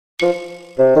Shiro.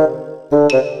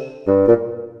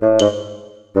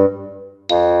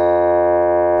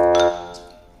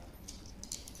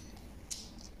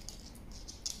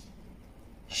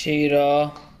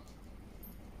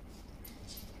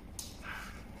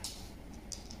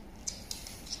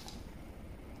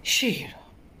 Shiro.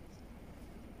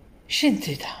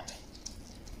 X'inti tagħmel?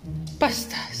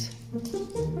 Pastaz.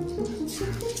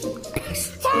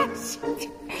 Pastaz!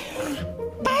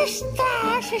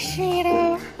 Pastaz,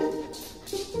 Shiro!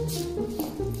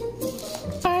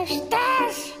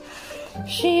 Pastaz!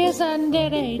 She is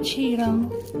underage, Shiro.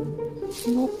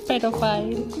 No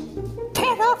pedophile.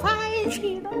 Pedophile,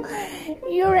 Shiro!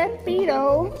 You're a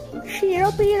pedo.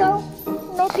 Shiro, pedo.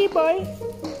 Naughty boy.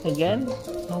 Again?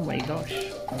 Oh my gosh.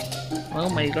 Oh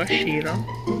my gosh, Shiro.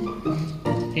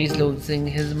 He's losing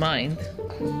his mind.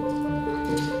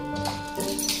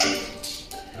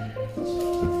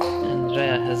 And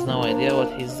Raya has no idea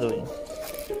what he's doing.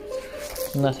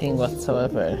 Nothing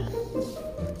whatsoever.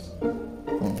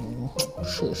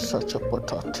 She's such a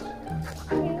potot.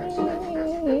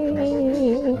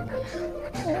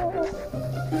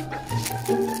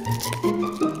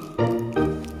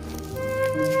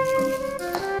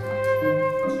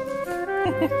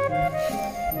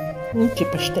 انتي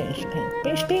بشتاش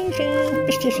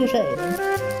زين.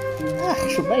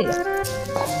 شوية.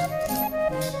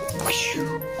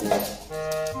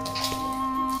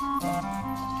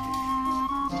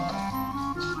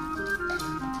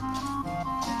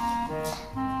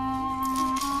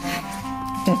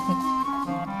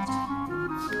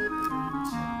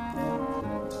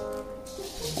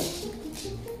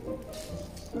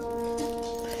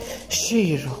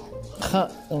 Shiro.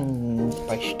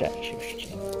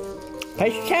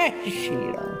 Pastaz,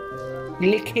 Shiro.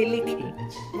 Licky.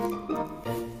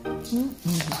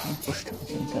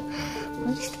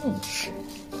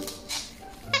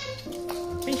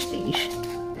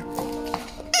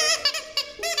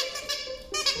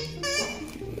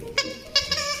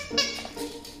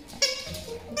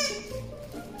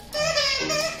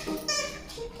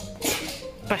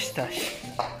 Pastaz.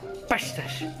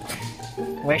 Pastaz.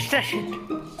 Where's that shit?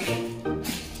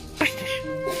 Pastaz.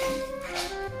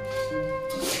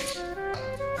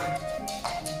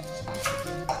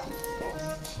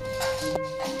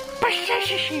 Pastaz,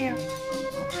 Shiro.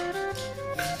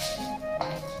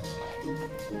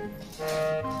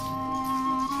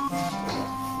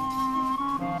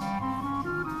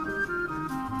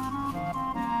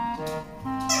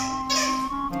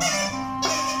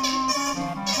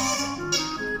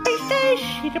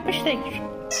 Pastaz.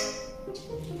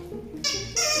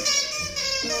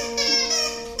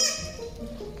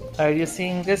 Are you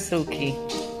seeing this, Suki?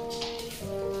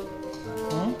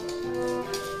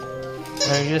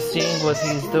 Are you seeing what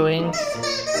he's doing?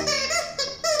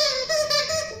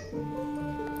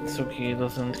 Suki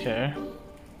doesn't care.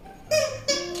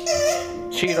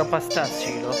 Shiro, Pastaz,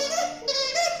 Shiro.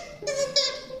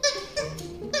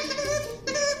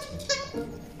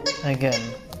 Again.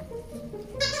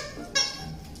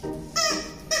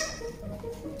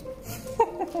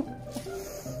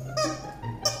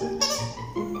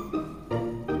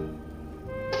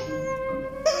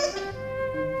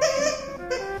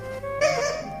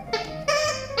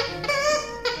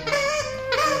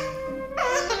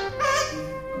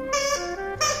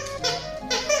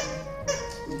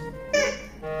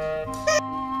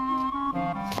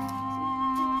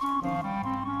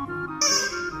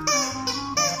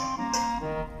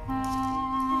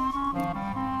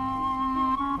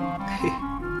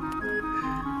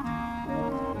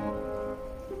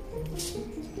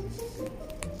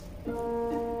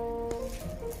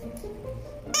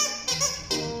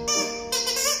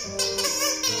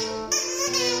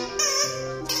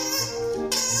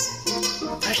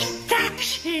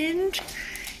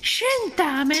 X'int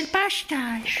tagħmel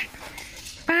Pastaz?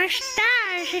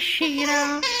 Pastaz,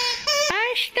 Shiro.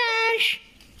 Pastaz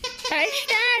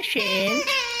int.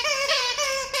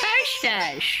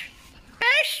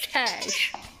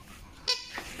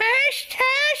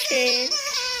 Pastaz int.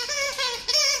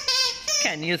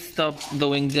 Can you stop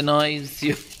doing the noise,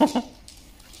 you?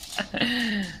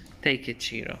 Take it,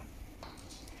 Shiro.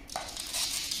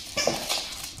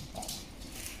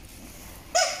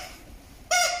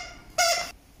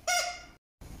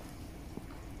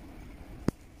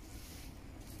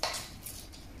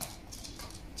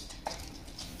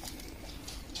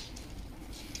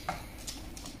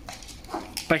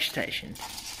 Pastaz,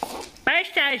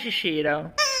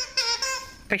 Shiro.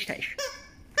 Pastaz.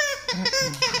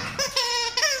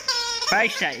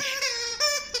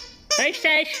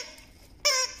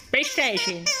 Pastaz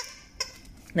int.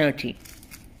 Naughty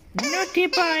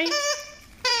boy.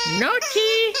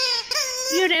 Naughty.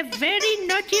 You're a very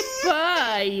naughty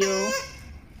boy, you.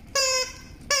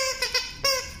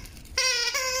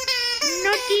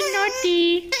 Naughty,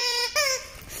 naughty.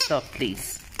 Stop,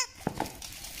 please.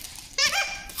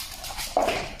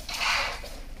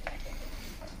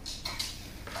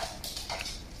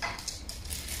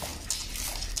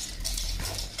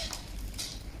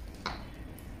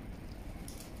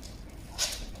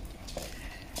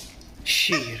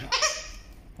 Shiro.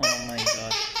 Oh my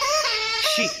god.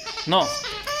 Shiro. No.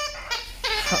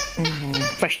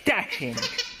 Pastazing.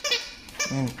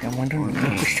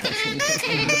 Pastaz.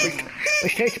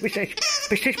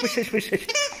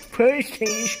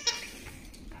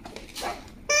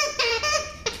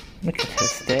 Look at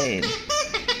his tail.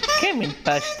 Come in,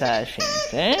 Pastaz,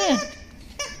 eh?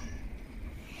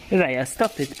 Raya,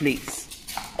 stop it, please.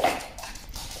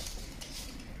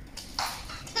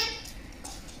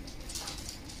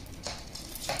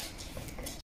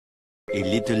 A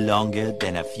little longer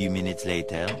than a few minutes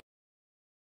later.